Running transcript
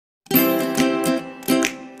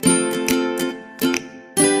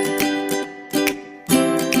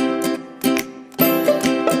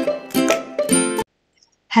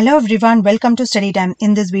Hello everyone, welcome to Study Time.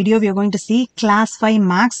 In this video, we are going to see Class 5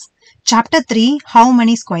 Maths, Chapter 3, How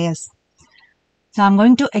Many Squares. So, I am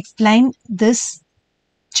going to explain this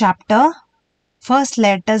chapter. First,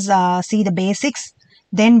 let us see the basics.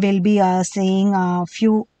 Then, we'll be seeing a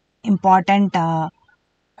few important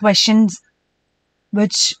questions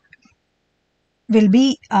which will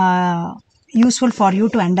be useful for you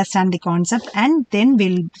to understand the concept. And then,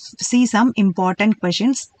 we'll see some important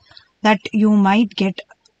questions that you might get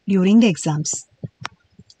during the exams.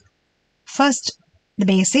 First, the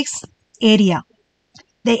basics. Area.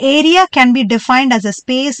 The area can be defined as a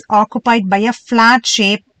space occupied by a flat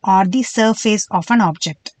shape or the surface of an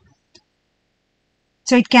object.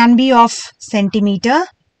 So, it can be of centimeter,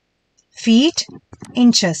 feet,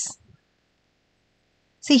 inches.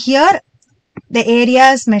 See here, the area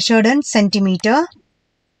is measured in centimeter.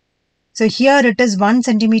 So, here it is 1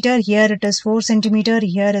 centimeter, here it is 4 centimeter,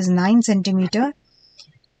 here is 9 centimeter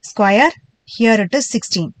square, here it is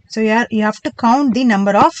 16. So, here you have to count the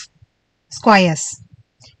number of squares.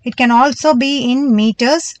 It can also be in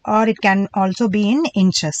meters or it can also be in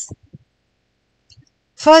inches.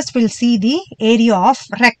 First, we'll see the area of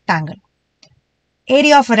rectangle.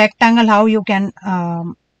 Area of a rectangle, how you can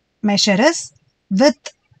measure is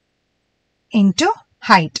width into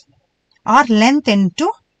height or length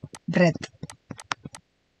into breadth.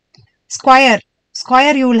 Square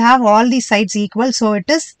you will have all the sides equal, so it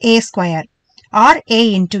is a square or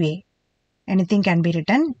a into a. Anything can be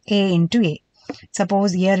written a into a.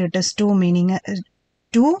 Suppose here it is 2, meaning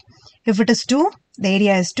 2. If it is 2, the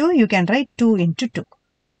area is 2, you can write 2 into 2.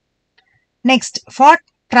 Next, for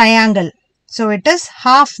triangle, so it is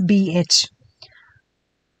half BH.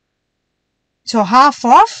 So half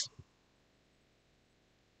of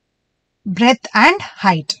breadth and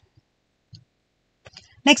height.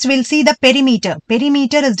 Next, we'll see the perimeter.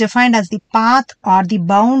 Perimeter is defined as the path or the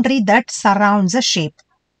boundary that surrounds a shape.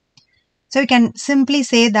 So, you can simply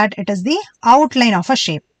say that it is the outline of a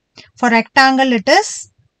shape. For rectangle, it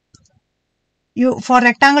is, for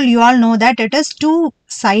rectangle, you all know that it is 2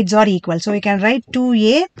 sides are equal. So, you can write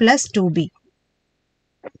 2a plus 2b.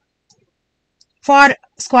 For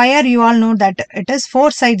square, you all know that it is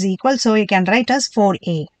 4 sides equal. So, you can write as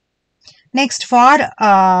 4a. Next, for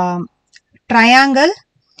triangle,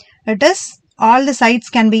 it is all the sides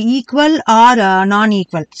can be equal or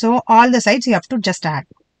non-equal. So, all the sides you have to just add.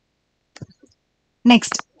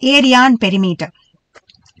 Next, area and perimeter.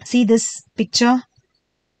 See this picture.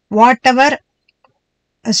 Whatever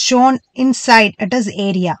is shown inside, it is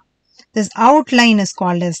area. This outline is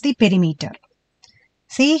called as the perimeter.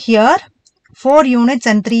 See here, 4 units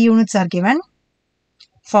and 3 units are given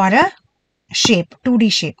for a shape,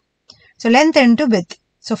 2D shape. So, length into width.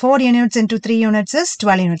 So, 4 units into 3 units is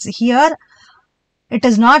 12 units. Here, it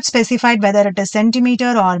is not specified whether it is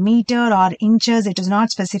centimeter or meter or inches. It is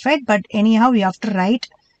not specified. But anyhow, you have to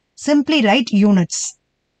simply write units.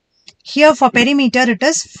 Here, for perimeter, it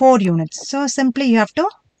is 4 units. So, simply you have to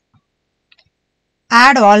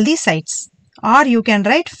add all the sides. Or you can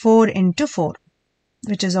write 4 into 4,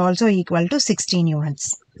 which is also equal to 16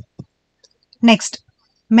 units. Next,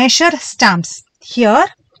 measure stamps. Here,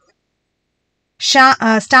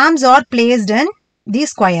 stamps are placed in these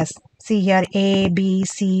squares. See here A, B,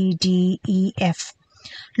 C, D, E, F.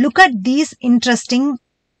 Look at these interesting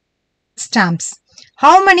stamps.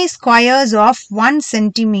 How many squares of 1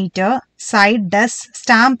 centimeter side does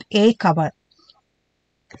stamp A cover?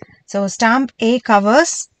 So, stamp A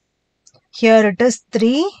covers, here it is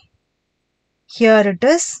 3, here it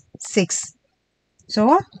is 6.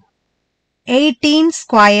 So, 18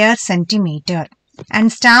 square centimeter.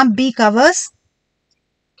 And stamp B covers,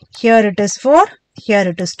 here it is 4, here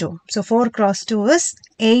it is 2. So, 4 cross 2 is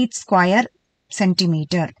 8 square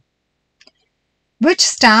centimeter. Which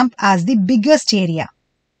stamp has the biggest area?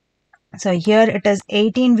 So, here it is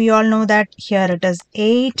 18. We all know that. Here it is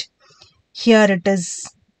 8. Here it is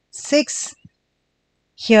 6.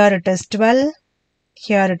 Here it is 12.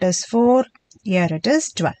 Here it is 4. Here it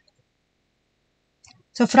is 12.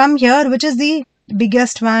 So, from here, which is the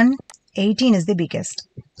biggest one? 18 is the biggest.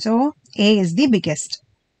 So, A is the biggest.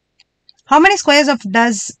 How many squares of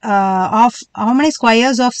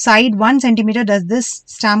side 1 centimeter does this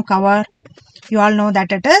stamp cover? You all know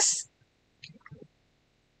that it is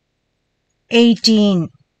 18.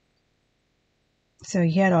 So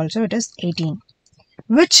here also it is 18.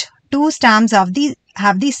 Which 2 stamps have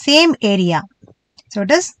the same area? So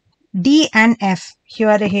it is D and F.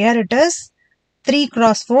 Here it is 3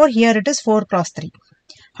 cross 4. Here it is 4 cross 3.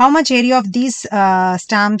 How much area of these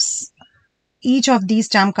stamps? Each of these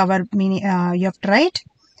stamp cover, meaning you have to write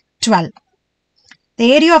 12.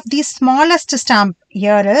 The area of the smallest stamp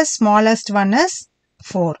here is smallest one is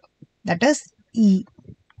 4. That is E.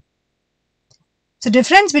 So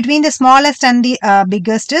difference between the smallest and the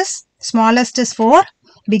biggest is, smallest is 4,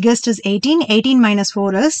 biggest is 18. 18 minus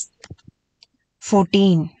 4 is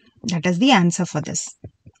 14. That is the answer for this.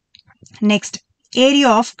 Next, area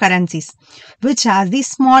of currencies. Which has the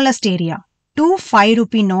smallest area? 2 5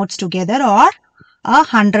 rupee notes together or a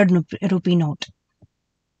 100 rupee note.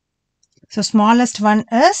 So smallest one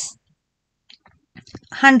is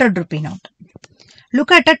 100 rupee note.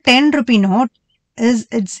 Look at a 10 rupee note. Is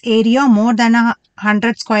its area more than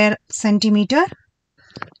 100 square centimeter?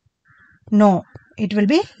 No, it will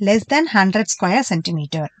be less than 100 square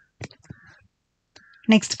centimeter.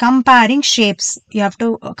 Next, comparing shapes. You have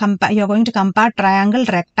to compare. You are going to compare triangle,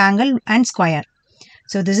 rectangle, and square.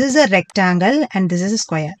 So this is a rectangle and this is a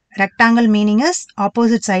square. Rectangle meaning is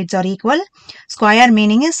opposite sides are equal. Square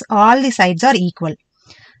meaning is all the sides are equal.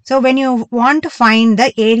 So when you want to find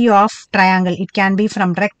the area of triangle, it can be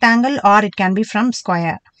from rectangle or it can be from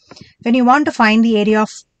square. When you want to find the area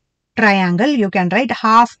of triangle, you can write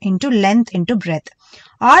half into length into breadth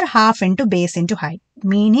or half into base into height.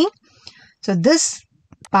 Meaning, so this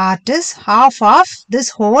part is half of this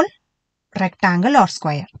whole rectangle or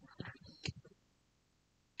square.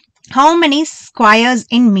 How many squares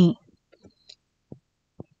in me?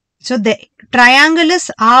 So the triangle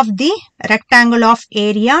is half the rectangle of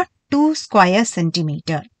area 2 square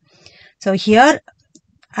centimeter. So here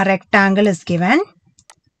a rectangle is given.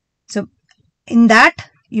 So in that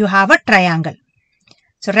you have a triangle.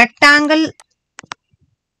 So rectangle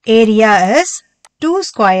area is 2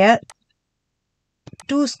 square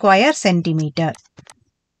centimeter.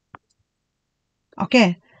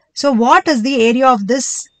 Okay. So what is the area of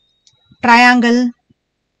this triangle?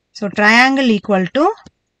 So triangle equal to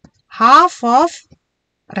half of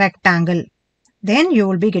rectangle. Then you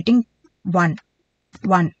will be getting 1.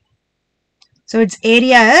 So its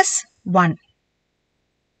area is 1.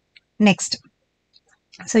 Next.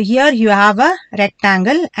 So here you have a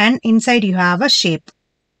rectangle and inside you have a shape.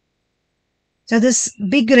 So this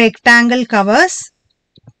big rectangle covers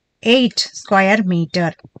 8 square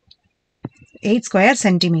meter. 8 square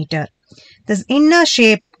centimeter. This inner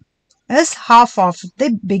shape is half of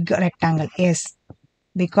the big rectangle. Yes.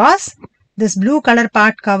 Because this blue color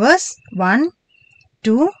part covers 1,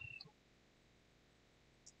 2.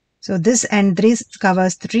 So this and this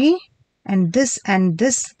covers 3 and this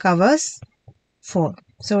covers 4.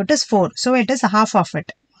 So it is 4. So it is half of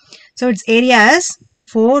it. So its area is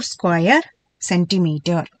 4 square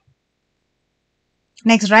centimeter.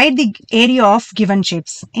 Next, write the area of given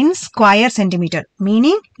shapes in square centimeter.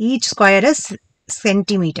 Meaning each square is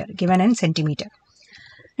centimeter, given in centimeter.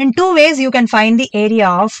 In two ways you can find the area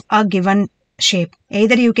of a given shape.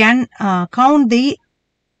 Either you can count the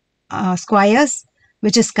squares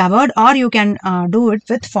which is covered or you can do it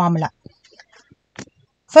with formula.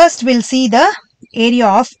 First we'll see the area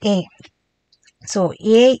of A. So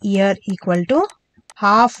A here equal to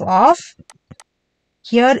half of,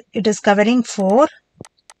 here it is covering 4,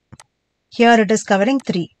 here it is covering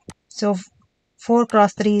 3. So 4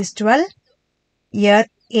 cross 3 is 12. Here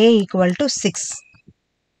A equal to 6.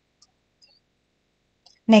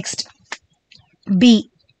 Next, B.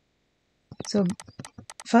 So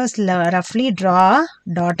first roughly draw a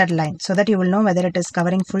dotted line so that you will know whether it is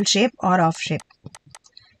covering full shape or half shape.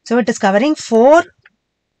 So it is covering 4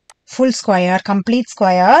 full square, complete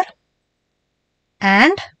square,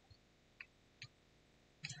 and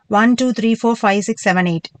 1, 2, 3, 4, 5, 6, 7,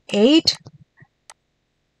 8. 8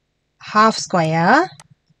 half square,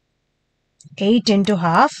 8 into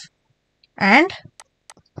half, and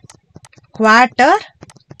quarter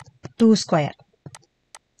 2 square.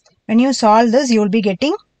 When you solve this, you will be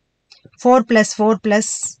getting 4 plus 4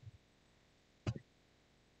 plus,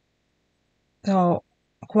 so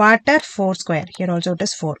quarter 4 square. Here also it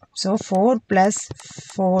is 4. So 4 plus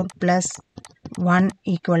 4 plus 1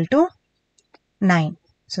 equal to 9.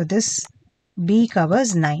 So this B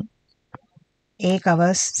covers 9. A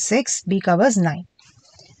covers 6, B covers 9.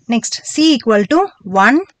 Next, C equal to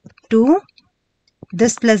 1, 2,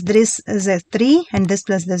 this plus this is a 3 and this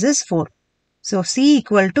plus this is 4. So C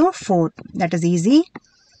equal to 4. That is easy.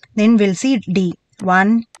 Then we'll see D.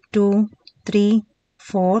 1, 2, 3,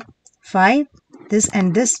 4, 5. This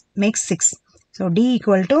and this makes 6. So D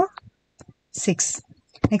equal to 6.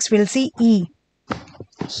 Next we'll see E.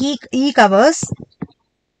 E covers.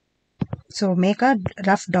 So make a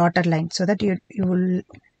rough dotted line so that you will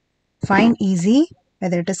find easy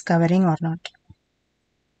whether it is covering or not.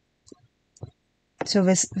 So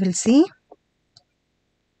we'll see.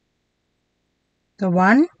 So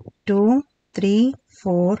 1, 2, 3,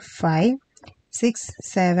 4, 5. 6,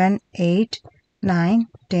 7, 8, 9,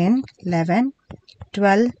 10, 11,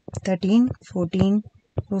 12, 13, 14,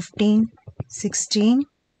 15, 16,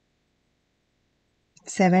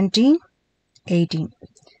 17, 18.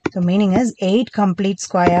 So meaning is 8 complete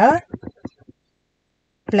square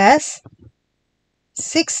plus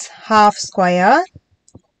 6 half square.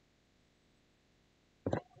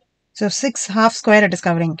 So 6 half square it is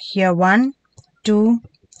covering. Here 1, 2,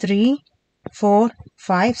 3, 4,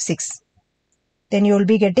 5, 6. Then you will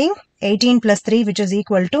be getting 18 plus 3, which is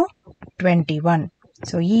equal to 21.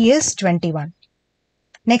 So E is 21.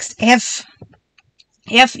 Next F.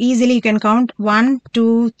 F easily you can count 1,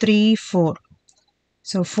 2, 3, 4.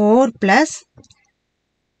 So 4 plus,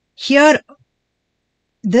 here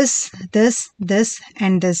this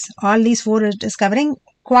and this. All these 4 it is covering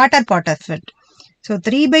quarter part of it. So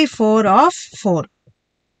 3 by 4 of 4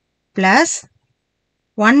 plus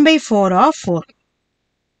 1 by 4 of 4.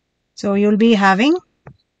 So you will be having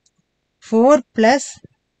 4 plus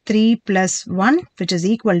 3 plus 1, which is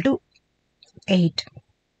equal to 8.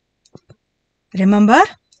 Remember,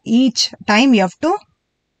 each time you have to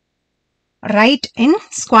write in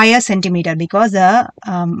square centimeter because the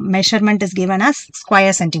measurement is given as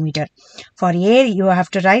square centimeter. For A, you have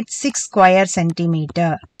to write 6 square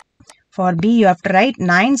centimeter. For B, you have to write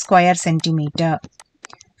 9 square centimeter.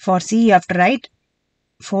 For C, you have to write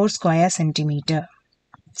 4 square centimeter.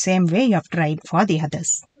 Same way you have to write for the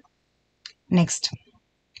others. Next,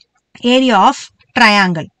 area of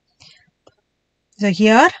triangle. So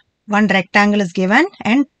here one rectangle is given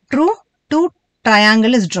and two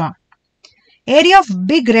triangle is drawn. Area of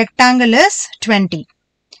big rectangle is 20.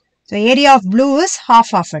 So area of blue is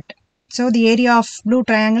half of it. So the area of blue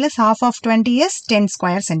triangle is half of 20 is 10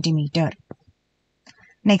 square centimeter.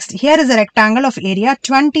 Next, here is a rectangle of area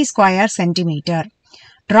 20 square centimeter.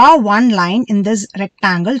 Draw one line in this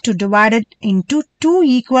rectangle to divide it into 2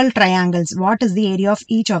 equal triangles. What is the area of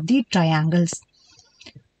each of the triangles?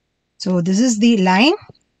 So this is the line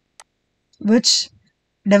which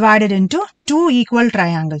divided into 2 equal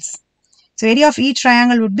triangles. So area of each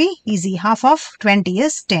triangle would be easy. Half of 20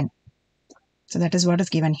 is 10. So that is what is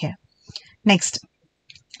given here. Next,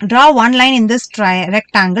 draw one line in this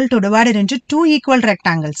rectangle to divide it into 2 equal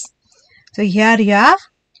rectangles. So here you have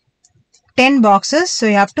 10 boxes. So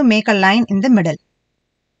you have to make a line in the middle.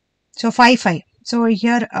 So 5, 5. So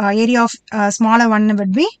here area of smaller one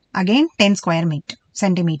would be again 10 square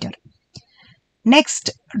centimeter. Next,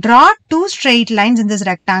 draw 2 straight lines in this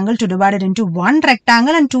rectangle to divide it into 1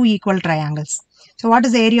 rectangle and 2 equal triangles. So what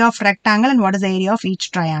is the area of rectangle and what is the area of each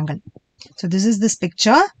triangle? So this is this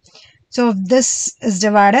picture. So if this is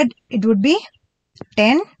divided, it would be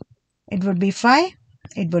 10, it would be 5,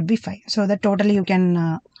 it would be 5. So that totally you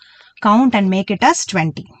can count and make it as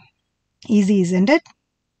 20. Easy, isn't it?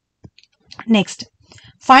 Next,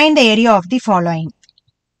 find the area of the following.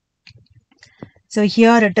 So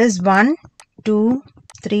here it is 1, 2,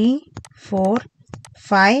 3, 4,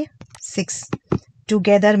 5, 6.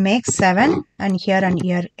 Together makes 7 and here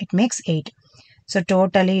it makes 8. So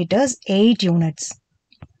totally it is 8 units.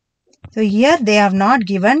 So here they have not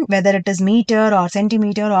given whether it is meter or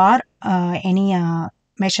centimeter or any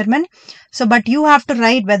measurement. So but you have to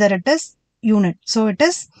write whether it is unit. So it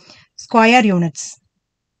is square units.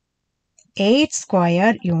 8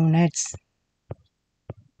 square units.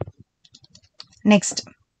 Next,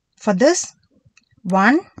 for this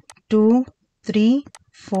 1, 2, 3,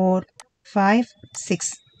 4, 5,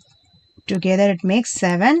 6. Together it makes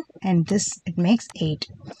 7 and this it makes 8.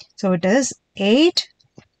 So it is 8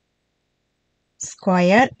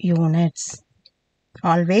 square units.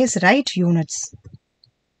 Always write units.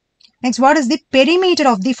 Next, what is the perimeter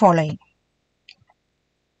of the following?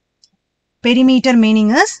 Perimeter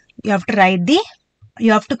meaning is you have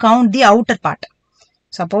to count the outer part.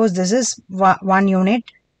 Suppose this is 1 unit,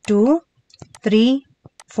 2, 3,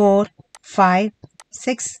 4, 5,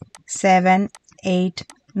 6, 7, 8,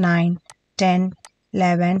 9, 10,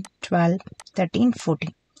 11, 12, 13,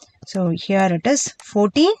 14. So here it is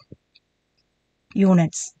 14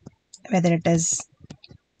 units. Whether it is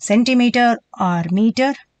centimeter or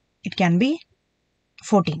meter, it can be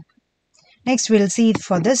 14. Next we will see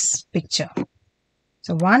for this picture.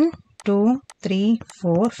 So 1, 2, 3,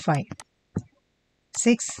 4, 5,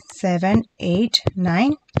 6, 7, 8,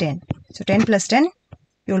 9, 10. So 10 plus 10,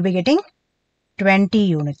 you will be getting 20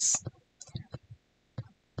 units.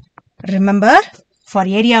 Remember, for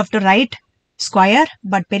area you have to write square,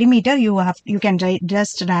 but perimeter you can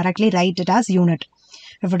just directly write it as unit.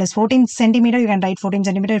 If it is 14 centimeter, you can write 14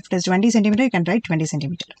 centimeter. If it is 20 centimeter, you can write 20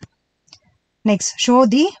 centimeter. Next, show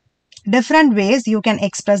the different ways you can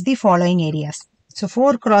express the following areas. So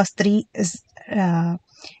 4 cross 3 is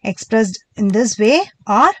expressed in this way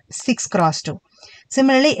or 6 cross 2.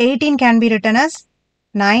 Similarly, 18 can be written as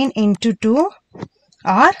 9 into 2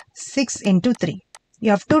 or 6 into 3.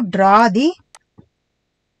 You have to draw the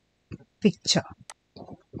picture.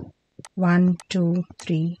 1, 2,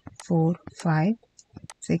 3, 4, 5,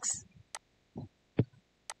 6.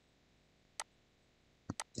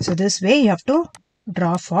 So this way you have to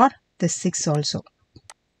draw for this 6 also.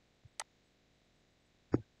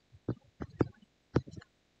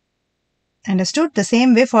 Understood? The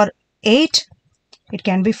same way for 8, it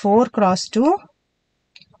can be 4 cross 2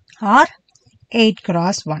 or 8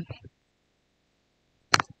 cross 1.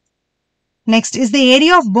 Next, is the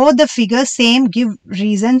area of both the figures same? Give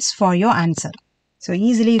reasons for your answer. So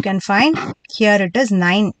easily you can find, here it is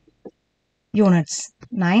 9 units,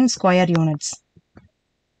 9 square units.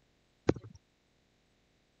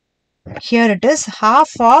 Here it is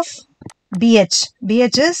half of BH.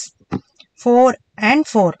 BH is 4 and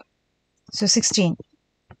 4. So 16.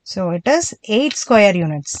 So it is 8 square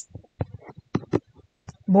units.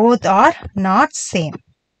 Both are not same.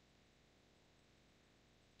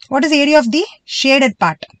 What is the area of the shaded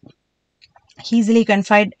part? Easily you can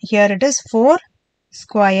find, here it is 4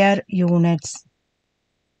 square units.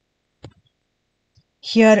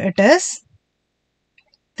 Here it is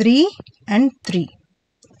 3 and 3.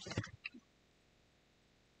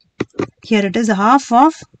 Here it is half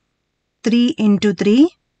of 3 into 3,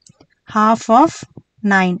 half of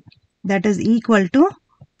 9. That is equal to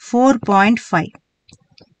 4.5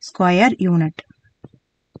 square unit.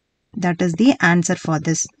 That is the answer for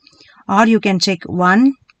this. Or you can check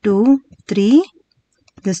 1, 2, 3.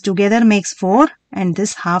 This together makes 4 and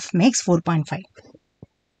this half makes 4.5.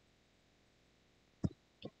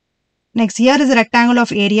 Next, here is a rectangle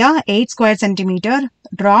of area 8 square centimeter.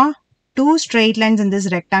 Draw 2 straight lines in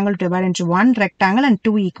this rectangle to divide into one rectangle and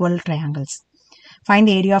 2 equal triangles. Find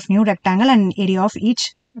the area of new rectangle and area of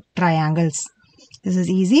each triangles. This is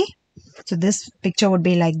easy. So this picture would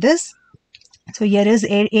be like this. So here is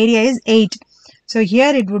area is 8. So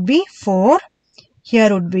here it would be 4. Here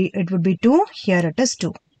it would be 2. Here it is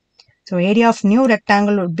 2. So area of new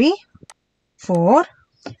rectangle would be 4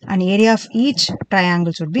 and area of each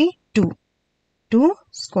triangles would be 2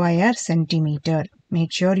 square centimeter.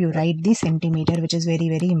 Make sure you write the centimeter, which is very,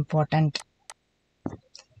 very important.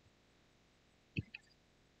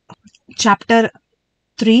 Chapter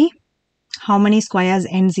 3. How many squares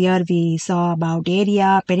ends here? We saw about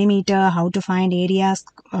area, perimeter, how to find area,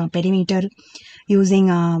 perimeter using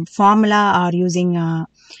a formula or using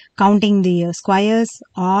counting the squares.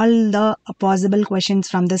 All the possible questions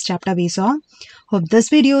from this chapter we saw. Hope this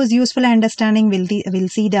video is useful and understanding. We'll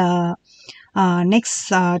see the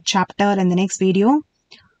next chapter in the next video.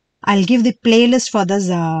 I'll give the playlist for this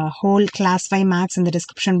whole class 5 maths in the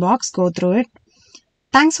description box. Go through it.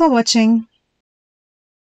 Thanks for watching.